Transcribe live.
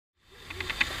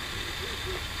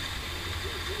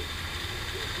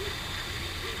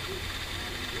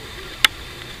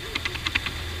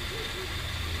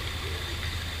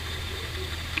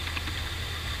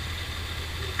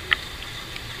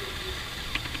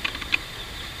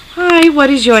Hi,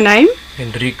 what is your name?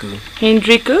 Henrico.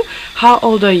 Henrico. How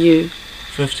old are you?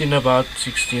 15, about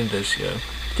 16 this year.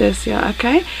 This year,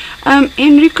 okay.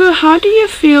 Enrico, how do you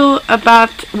feel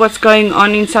about what's going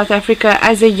on in South Africa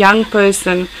as a young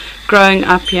person growing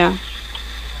up here?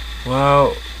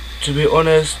 Well, to be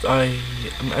honest, I'm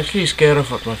actually scared of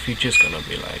what my future's gonna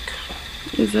be like.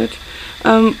 Is it?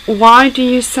 Why do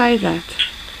you say that?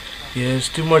 There's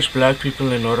too much black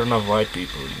people and not enough white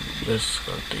people in this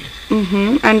country.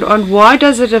 And why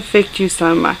does it affect you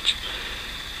so much?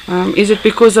 Is it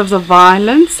because of the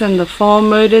violence and the farm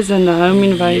murders and the home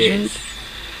invasions?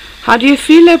 Yes. How do you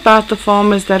feel about the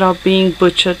farmers that are being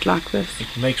butchered like this?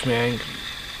 It makes me angry.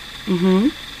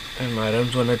 And I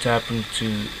don't want it to happen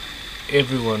to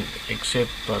everyone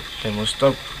except, but they must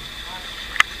stop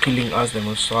killing us, they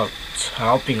must start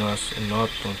helping us and not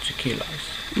want to kill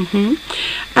us.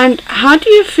 And how do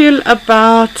you feel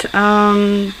about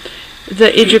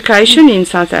the education in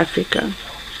South Africa?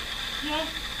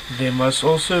 There must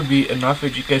also be enough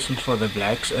education for the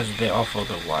blacks as there are for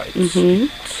the whites.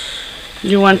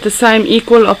 You want the same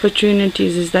equal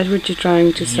opportunities, is that what you're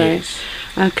trying to say? Yes.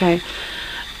 Okay.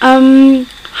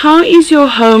 How is your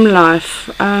home life?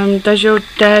 Does your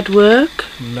dad work?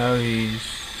 No, he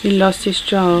lost his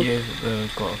job. Yes,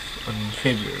 in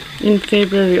February. In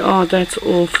February. Oh, that's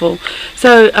awful.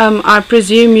 So I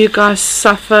presume you guys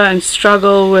suffer and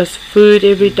struggle with food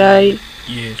every day.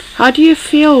 Yes. How do you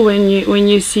feel when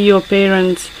you see your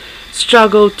parents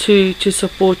struggle to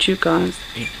support you guys?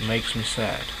 It makes me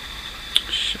sad.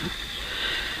 Sure.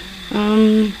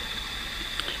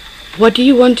 What do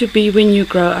you want to be when you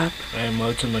grow up? A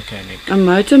motor mechanic. A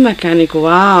motor mechanic,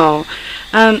 wow.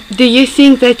 Do you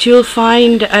think that you'll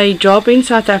find a job in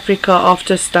South Africa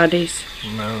after studies?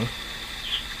 No.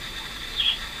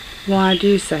 Why do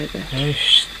you say that?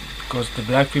 Because the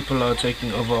black people are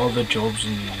taking over all the jobs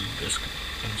in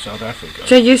South Africa.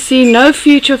 So you see no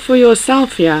future for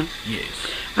yourself here? Yes.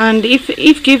 And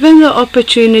if given the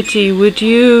opportunity, would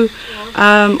you,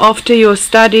 after your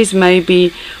studies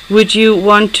maybe, would you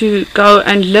want to go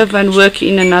and live and work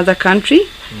in another country?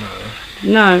 No.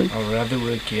 No. I'd rather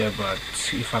work here, but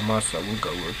if I must, I will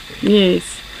go work there.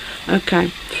 Yes.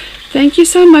 Okay. Thank you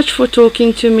so much for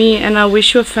talking to me, and I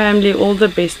wish your family all the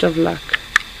best of luck.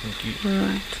 Thank you. All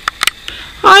right.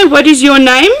 Hi, what is your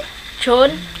name?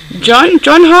 John.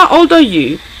 John, how old are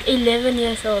you? 11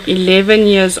 years old. 11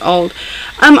 years old.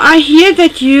 I hear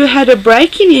that you had a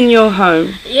break-in in your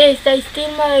home. Yes, they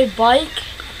stole my bike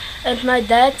and my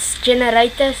dad's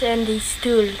generators and his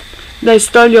tools. They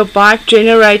stole your bike,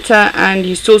 generator and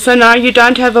his tools. So now you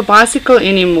don't have a bicycle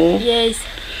anymore. Yes.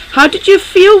 How did you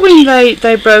feel when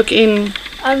they broke in?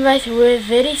 I was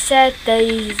very sad.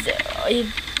 They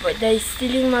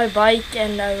stealing my bike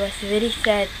and I was very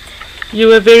sad. You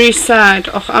were very sad.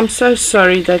 Oh, I'm so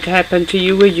sorry that happened to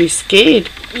you. Were you scared?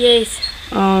 Yes.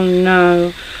 Oh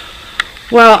no.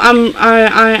 Well,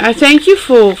 I thank you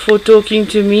for talking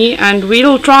to me, and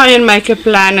we'll try and make a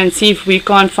plan and see if we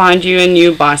can't find you a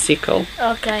new bicycle.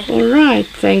 Okay. All right.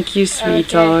 Thank you,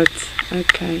 sweetheart.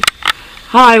 Okay.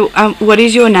 Hi. What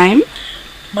is your name?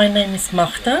 My name is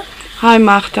Magda. Hi,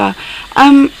 Magda.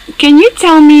 Can you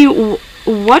tell me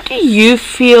what do you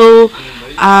feel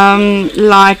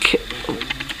like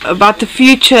about the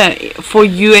future for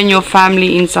you and your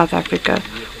family in South Africa?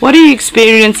 What are you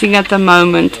experiencing at the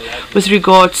moment with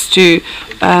regards to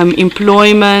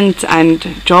employment and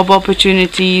job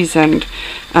opportunities and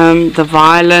the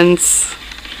violence?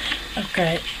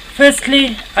 Okay,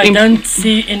 firstly, I don't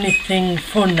see anything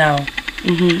for now.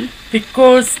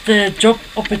 Because the job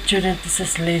opportunities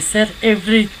is lesser,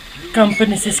 every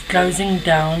company is closing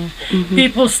down.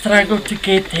 People struggle to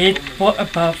get head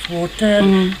above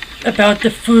water. About the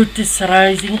food is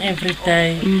rising every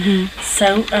day.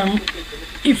 So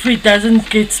if we doesn't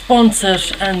get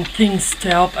sponsors and things to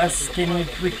help us, then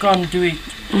we can't do it.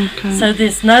 So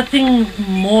there's nothing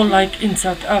more like in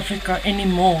South Africa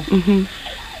anymore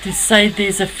to say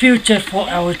there's a future for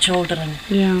our children.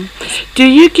 Yeah. Do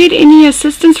you get any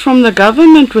assistance from the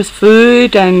government with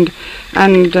food and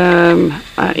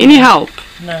any help?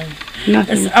 No.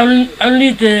 Nothing. It's only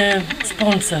the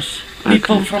sponsors.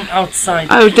 People from outside.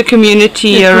 Oh, the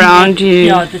community around you.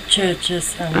 Yeah, the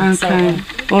churches and so on.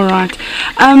 All right.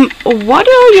 What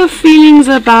are your feelings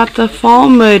about the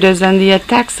farm murders and the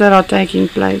attacks that are taking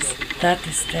place? That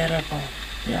is terrible.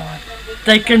 Yeah,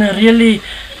 they can really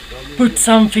put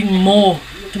something more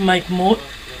to make more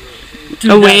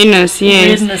awareness.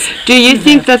 Yes. Awareness. Do you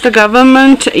think that the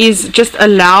government is just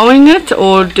allowing it,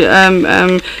 or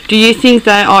do you think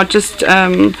they are just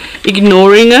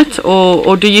ignoring it,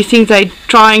 or do you think they're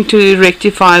trying to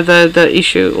rectify the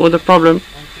issue or the problem?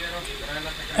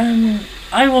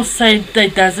 I will say they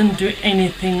doesn't do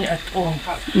anything at all.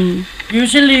 Mm.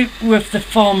 Usually with the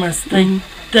farmers,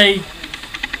 they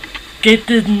get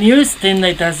the news, then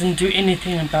they doesn't do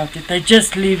anything about it. They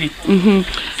just leave it. Mm-hmm.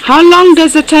 How long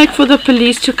does it take for the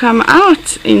police to come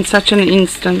out in such an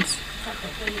instance?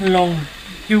 Long.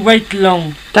 You wait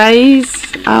long. Days,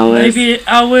 hours? Maybe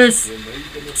hours,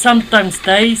 sometimes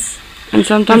days. And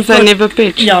sometimes they never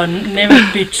pitch? Yeah, never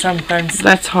pitch sometimes.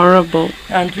 That's horrible.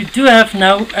 And we do have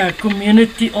now a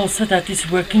community also that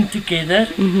is working together,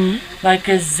 like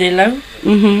a Zello.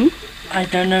 Mm-hmm. I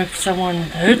don't know if someone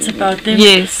heard about them.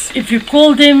 Yes. If you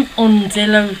call them on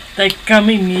Zello, they come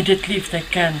immediately if they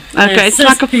can. Okay, They it's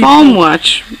like a assist farm people.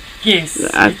 watch. Yes.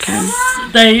 Okay.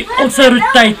 They also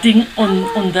rotating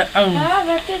on their own.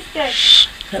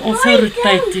 They're also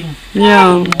rotating.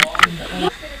 Yeah.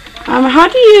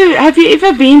 Have you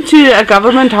ever been to a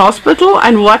government hospital,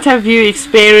 and what have you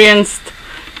experienced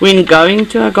when going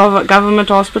to a government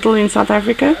hospital in South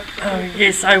Africa?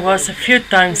 Yes, I was a few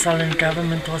times all in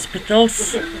government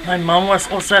hospitals. My mom was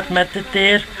also admitted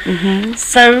there.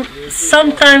 So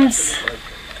sometimes,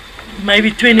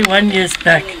 maybe 21 years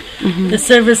back, the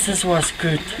services was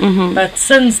good. But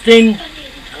since then,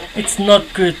 it's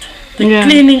not good. The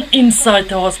cleaning inside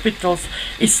the hospitals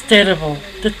is terrible.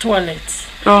 The toilets.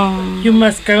 Oh. You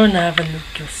must go and have a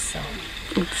look yourself.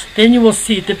 Then you will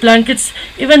see the blankets.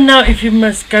 Even now, if you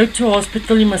must go to a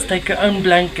hospital, you must take your own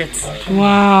blankets.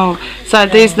 Wow. So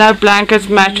there's no blankets,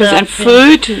 mattress, and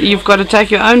food? You've got to take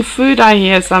your own food, I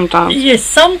hear sometimes. Yes,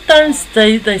 sometimes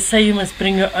they say you must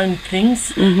bring your own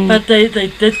things, but they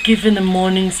did give in the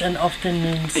mornings and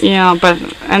afternoons. Yeah,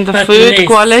 and the But food less.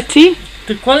 quality?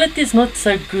 The quality is not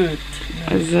so good.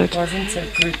 No, Is it? It wasn't so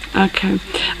good. Okay.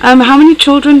 How many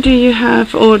children do you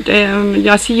have? Or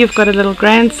I see you've got a little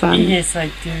grandson. Yes,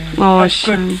 I do. Oh, I've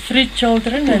shame. got 3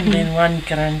 children and then 1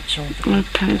 grandchild.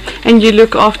 Okay. And you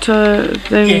look after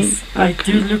them? Yes, I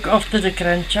Okay. do look after the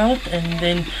grandchild, and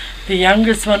then the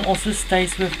youngest one also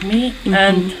stays with me,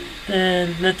 and the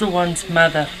little one's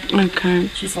mother. Okay.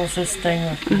 She's also staying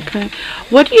with me. Okay.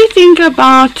 What do you think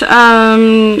about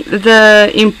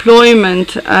the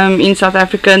employment in South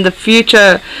Africa in the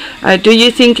future? Do you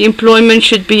think employment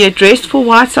should be addressed for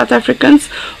white South Africans,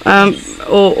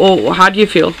 or how do you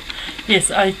feel? Yes,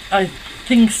 I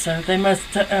think so. They must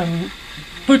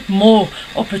put more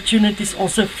opportunities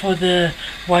also for the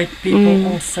white people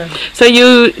also. So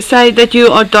you say that you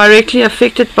are directly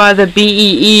affected by the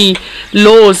BEE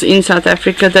laws in South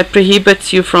Africa that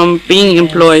prohibits you from being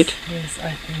employed? Yes,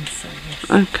 I think so,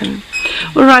 yes. Okay.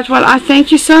 All right. Well, I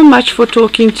thank you so much for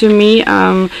talking to me.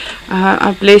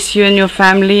 I bless you and your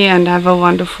family, and have a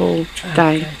wonderful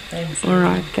day. Okay, thanks. All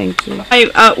right. Thank you.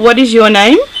 Hi, what is your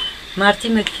name? Marty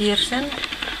McPherson.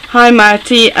 Hi,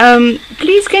 Marty.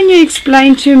 Please, can you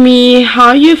explain to me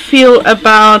how you feel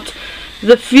about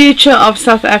the future of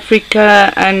South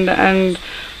Africa and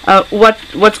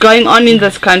what's going on in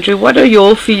this country? What are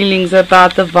your feelings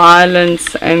about the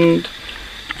violence and?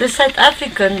 The South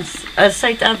Africans,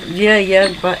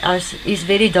 here by us is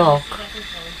very dark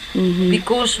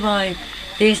because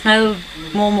there's no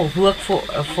more work for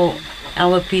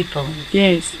our people,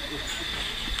 Yes.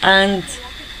 and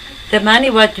the money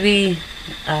what we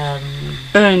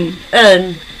Earn.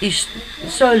 earn is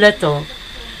so little.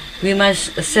 We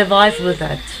must survive with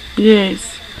that.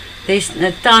 Yes. There's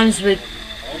times when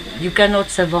you cannot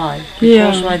survive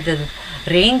Yeah. because the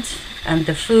rent and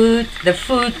the food,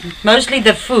 mostly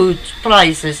the food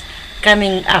prices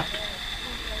coming up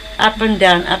and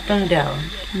down, up and down.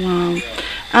 Wow.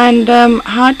 And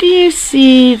how do you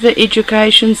see the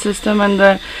education system and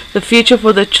the future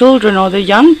for the children or the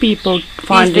young people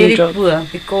finding It's very jobs? poor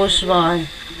because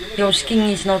your skin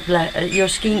is not black. Your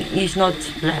skin is not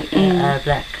black.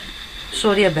 Black.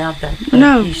 Sorry about that. But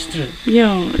No. it's true.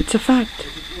 Yeah, it's a fact.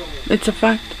 It's a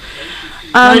fact.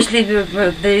 Mostly,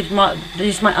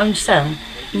 there's my own son.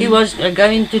 He was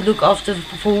going to look after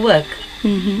for work.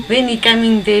 When he came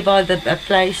in there by the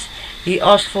place, he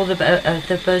asked for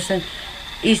the person,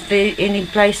 "Is there any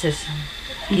places?"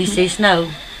 He says no.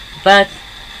 But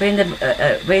when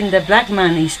the black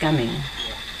man is coming,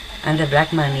 and the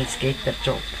black man needs to get the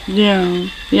job.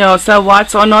 Yeah. So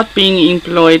whites are not being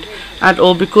employed at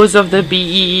all because of the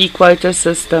BEE quota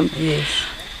system. Yes.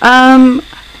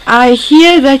 I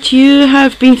hear that you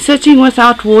have been sitting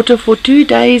without water for 2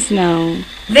 days now.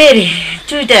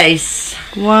 2 days.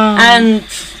 Wow. And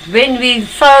when we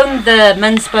phoned the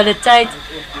municipality,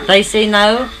 they say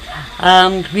no,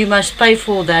 we must pay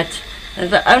for that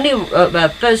The only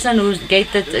person who's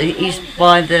get it is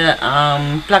by the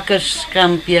pluckers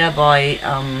camp here by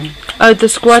Oh, the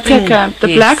squatter Spring, camp, the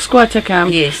yes. black squatter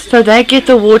camp. Yes. So they get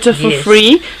the water for Yes.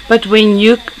 free, but when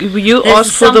you There's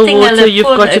ask for the something water, they you've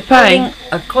call got to pay.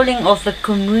 a calling of the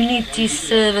community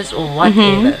service or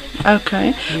whatever.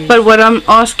 Okay. But what I'm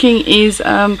asking is,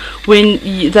 when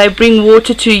they bring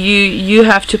water to you, you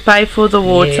have to pay for the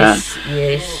water. Yes,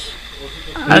 yes.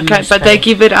 Okay, must but they pay.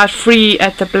 give it out free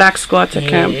at the black squatter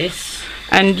camp, Yes.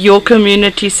 and your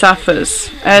community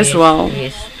suffers as Yes, well.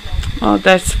 Yes. Oh,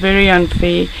 that's very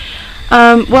unfair.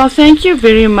 Well, thank you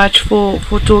very much for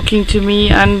talking to me,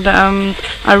 and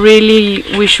I really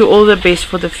wish you all the best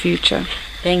for the future.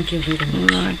 Thank you very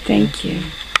much. Right, thank you.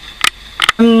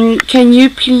 Can you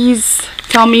please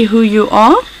tell me who you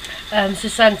are?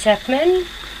 Susan Chapman.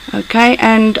 Okay,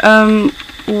 and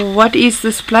what is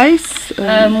this place?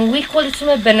 We call it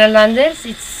Sommer Binnenlanders.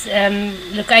 It's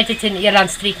located in Eland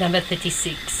Street, number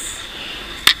 36.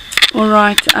 All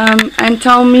right, and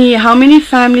tell me, how many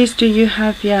families do you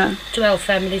have here? 12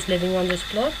 families living on this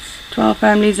plot. 12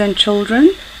 families and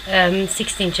children?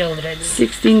 16 children.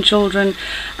 16 children.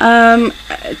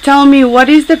 Tell me, what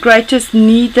is the greatest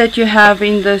need that you have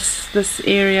in this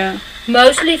area?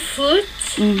 Mostly food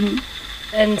Mm-hmm.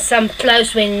 and some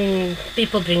clothes when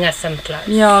people bring us some clothes.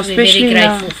 Yeah, especially We're very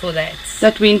now. grateful for that.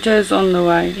 That winter is on the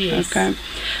way. Yes. Okay.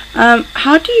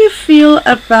 How do you feel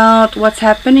about what's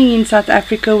happening in South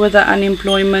Africa with the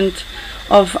unemployment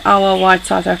of our white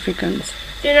South Africans?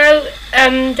 You know,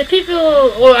 the people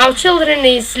or our children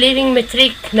is leaving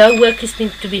matric, no work is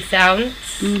to be found.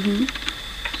 Mm-hmm.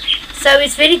 So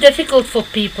it's very difficult for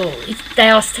people. They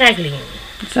are struggling.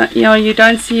 So, you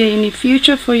don't see any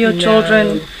future for your No.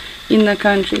 children in the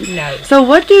country. No. So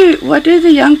what do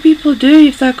the young people do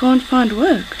if they can't find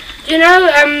work? You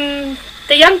know,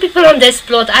 the young people on this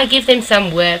plot, I give them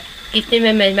some work. Give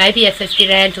them maybe a 50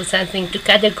 rand or something to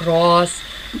cut the grass.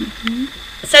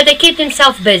 So they keep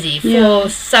themselves busy for Yeah.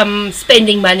 some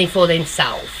spending money for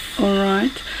themselves. All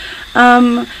right.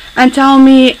 And tell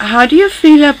me, how do you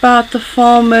feel about the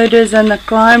farm murders and the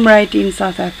crime rate in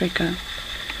South Africa?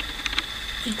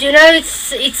 You know,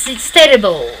 it's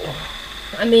terrible.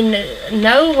 I mean,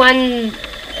 no one,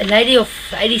 a lady of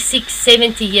 86,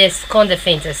 70 years can't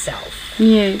defend herself.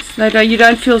 Yes, you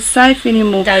don't feel safe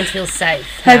anymore. Don't feel safe.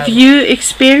 Have no. you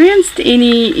experienced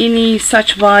any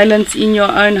such violence in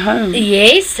your own home?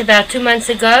 Yes, about 2 months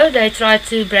ago, they tried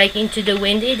to break into the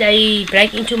Wendy. They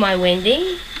break into my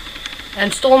Wendy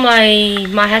and stole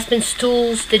my husband's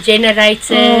tools, the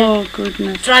generator. Oh,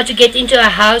 goodness. Tried to get into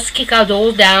our house, kick our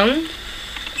door down.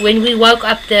 When we woke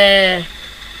up, the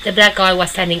black guy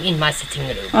was standing in my sitting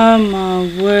room. Oh,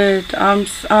 my word.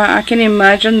 I can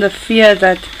imagine the fear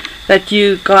that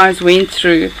you guys went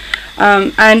through.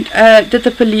 And did the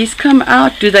police come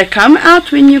out? Do they come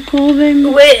out when you call them?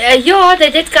 Yeah, they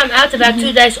did come out about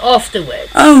 2 days afterwards.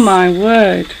 Oh, my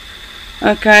word.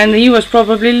 Okay, and he was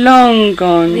probably long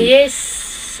gone.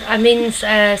 Yes, I mean,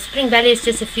 Spring Valley is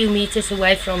just a few meters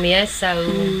away from here,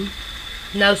 so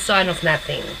no sign of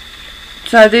nothing.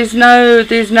 So there's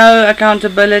no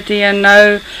accountability, and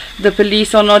the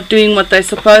police are not doing what they're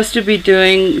supposed to be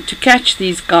doing to catch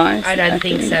these guys. I don't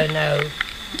think so, no.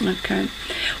 Okay.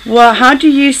 Well, how do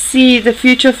you see the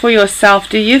future for yourself?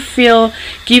 Do you feel,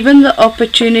 given the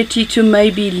opportunity to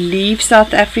maybe leave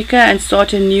South Africa and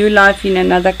start a new life in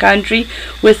another country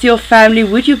with your family,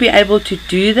 would you be able to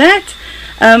do that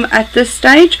at this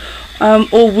stage?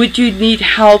 Or would you need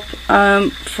help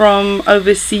from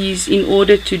overseas in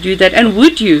order to do that? And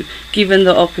would you, given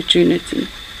the opportunity?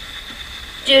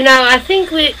 You know, I think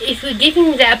if we're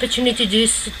given the opportunity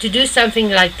to do something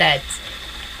like that,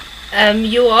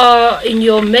 you are in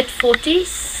your mid-40s,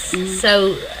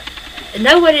 so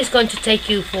nobody is going to take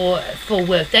you for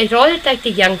work. They'd rather take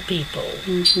the young people.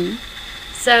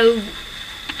 So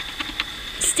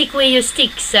stick where you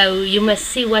stick, so you must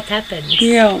see what happens.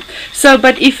 Yeah. So,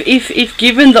 but if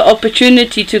given the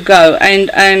opportunity to go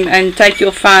and take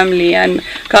your family and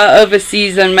go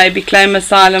overseas and maybe claim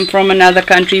asylum from another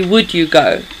country, would you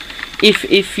go?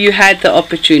 If you had the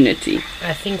opportunity?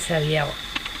 I think so, yeah.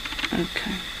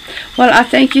 Okay. Well, I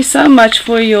thank you so much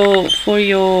for your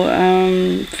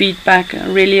feedback. I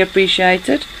really appreciate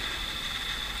it.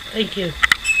 Thank you.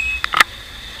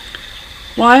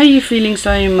 Why are you feeling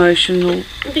so emotional?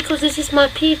 Because this is my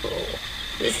people.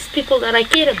 This is people that I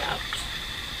care about.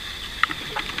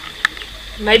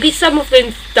 Maybe some of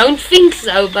them don't think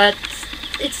so, but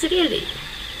it's really.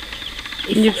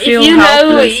 If you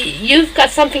know you've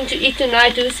got something to eat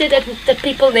tonight, who said that the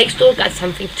people next door got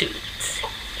something to eat?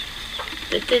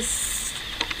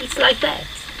 It's like that.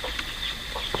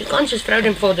 You can't just throw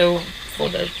them for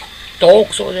the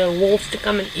dogs or the wolves to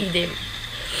come and eat them.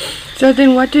 So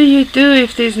then what do you do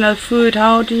if there's no food?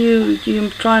 How do you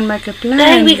try and make a plan?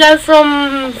 And we go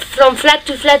from flat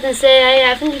to flat and say, hey,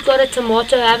 haven't you got a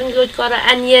tomato? Haven't you got an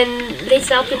onion? Let's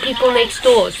help the people next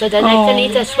door so that they can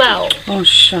eat as well. Oh,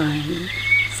 shame.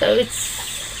 So it's...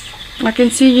 I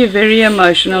can see you're very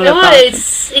emotional No, about it.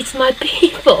 it's my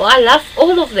people. I love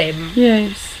all of them.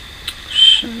 Yes.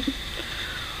 Shame.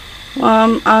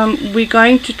 We're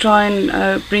going to try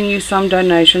and bring you some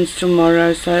donations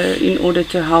tomorrow, so in order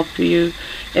to help you.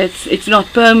 It's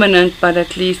not permanent, but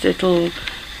at least it'll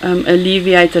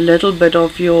alleviate a little bit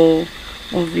of your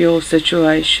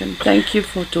situation. Thank you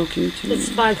for talking to me. It's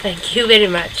fine, thank you very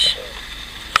much.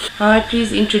 Hi,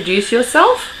 please introduce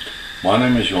yourself. My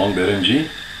name is Johan Berengie.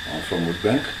 I'm from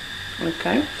Woodbank.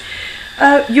 Okay.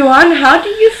 Johan, how do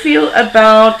you feel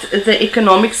about the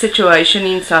economic situation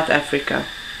in South Africa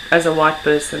as a white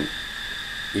person?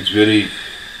 It's very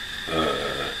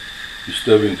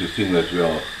disturbing to think that we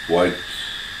are white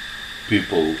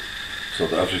people,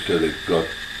 South Africa,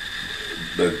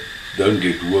 that don't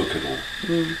get work at all.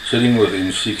 Sitting with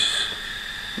M6,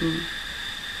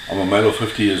 I'm a male of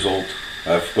 50 years old.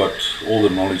 I've got all the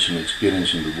knowledge and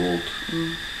experience in the world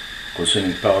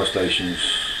concerning power stations,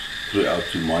 throughout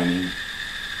to mining,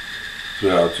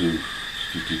 throughout to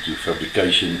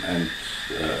fabrication and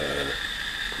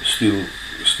steel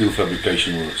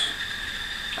fabrication works,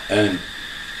 and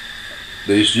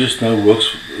there is just no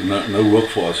work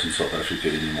for us in South Africa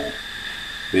anymore.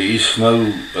 There is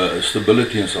no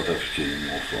stability in South Africa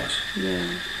anymore for us.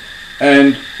 Yeah.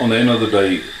 And on the end of the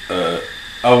day,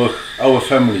 our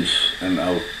families and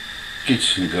our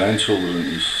kids and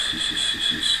grandchildren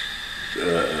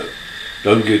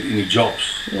don't get any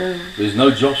jobs. Yeah. There's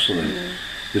no jobs for them. Yeah.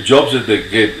 The jobs that they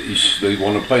get is they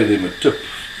want to pay them a tip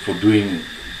for doing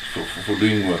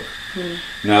work.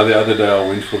 Now the other day I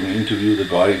went for an interview. The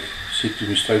guy said to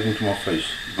me straight into my face,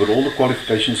 "You've got all the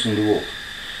qualifications in the world,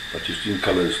 but your skin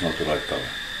color is not the right color."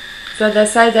 So they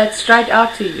say that straight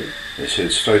out to you? They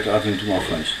said straight out into my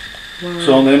face. Wow.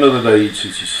 So on the end of the day,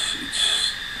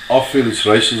 it's I feel it's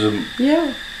racism.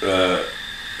 Yeah.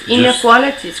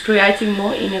 Inequalities, creating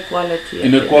more inequality.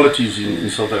 Inequalities in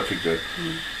South Africa.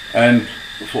 And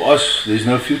for us, there's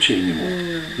no future anymore.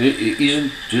 There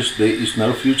is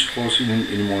no future for us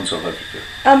anymore in South Africa.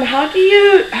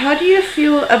 How do you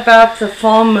feel about the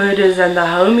farm murders and the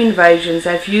home invasions?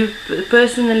 Have you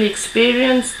personally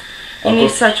experienced any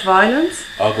such violence?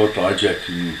 I got hijacked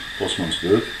in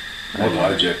Bosmansberg. Not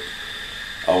hijacked.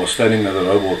 I was standing at the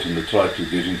robot and they tried to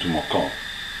get into my car.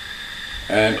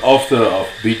 And after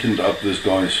I've beaten up these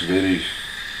guys very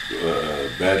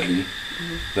badly,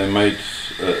 they made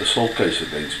an assault case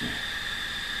against me.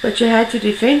 But you had to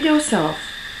defend yourself.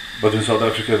 But in South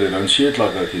Africa they don't see it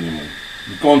like that anymore.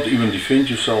 You can't even defend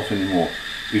yourself anymore.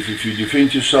 If you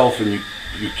defend yourself and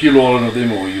you kill all of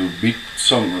them or you beat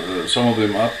some of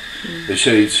them up, they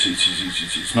say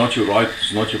it's not your right,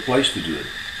 it's not your place to do it.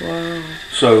 Wow.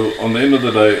 So on the end of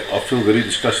the day, I feel very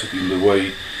disgusted in the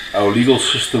way our legal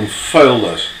system failed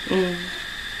us.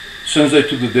 Since they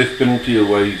took the death penalty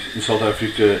away in South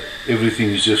Africa,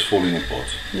 everything is just falling apart.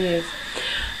 Yes.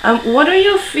 What are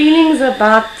your feelings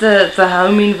about the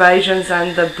home invasions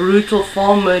and the brutal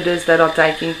farm murders that are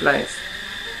taking place?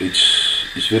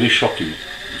 It's very shocking.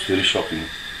 It's very shocking.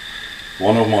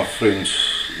 One of my friends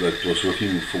that was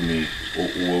working for me, or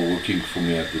were working for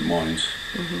me at the mines,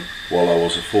 while I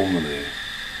was a foreman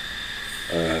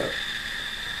there,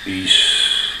 his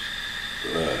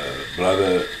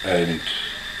brother and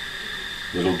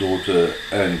little daughter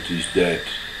and his dad,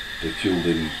 they killed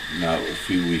him now a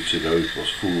few weeks ago. It was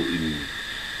full in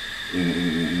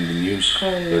the news.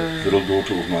 That little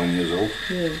daughter was 9 years old.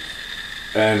 Yes.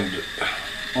 And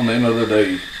on the end of the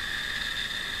day,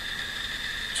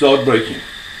 it's heartbreaking.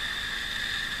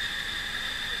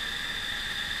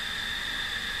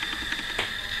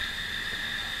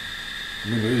 I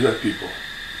mean, where is that people?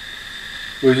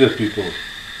 Where is that people?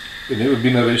 They've never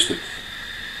been arrested.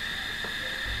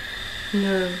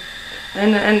 No.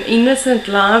 And innocent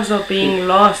lives are being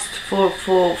lost for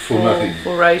nothing.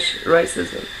 For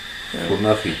racism. Yeah. For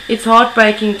nothing. It's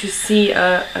heartbreaking to see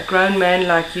a grown man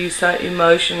like you so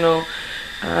emotional.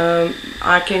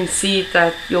 I can see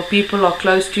that your people are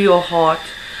close to your heart,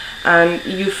 and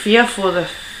you fear for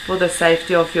the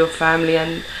safety of your family,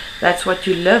 and that's what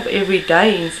you live every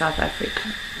day in South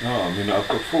Africa. No, I mean, I've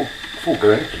got four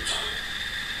grandkids,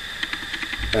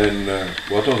 and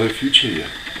what are their future here?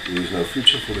 There is no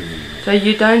future for them anymore. So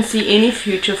you don't see any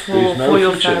future for your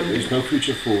family? There's no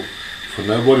future for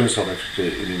nobody in South Africa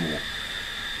anymore.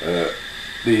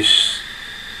 There's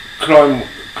crime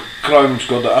crime's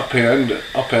got the upper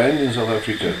hand in South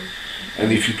Africa.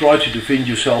 And if you try to defend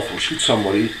yourself or shoot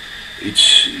somebody,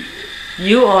 it's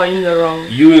You are in the wrong.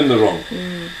 you in the wrong.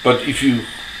 But if you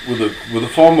with the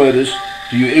farm murders,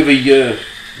 do you ever hear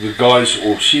the guys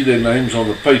or see their names on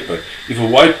the paper? If a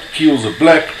white kills a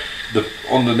black,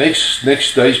 on the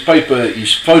next day's paper,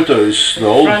 his photos, the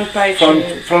whole Front page,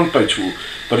 front page full.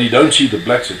 But you don't see the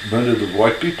blacks that murdered the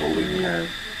white people anymore.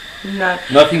 No.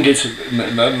 Nothing gets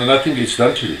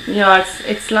done to them. Yeah,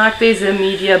 it's like there's a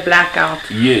media blackout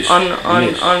Yes, on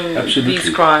absolutely. these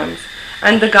crimes.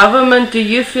 And the government, do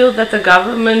you feel that the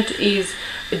government is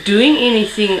doing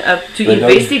anything to They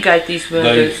don't- investigate these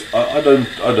murders? I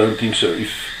don't think so.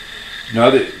 If now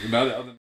that other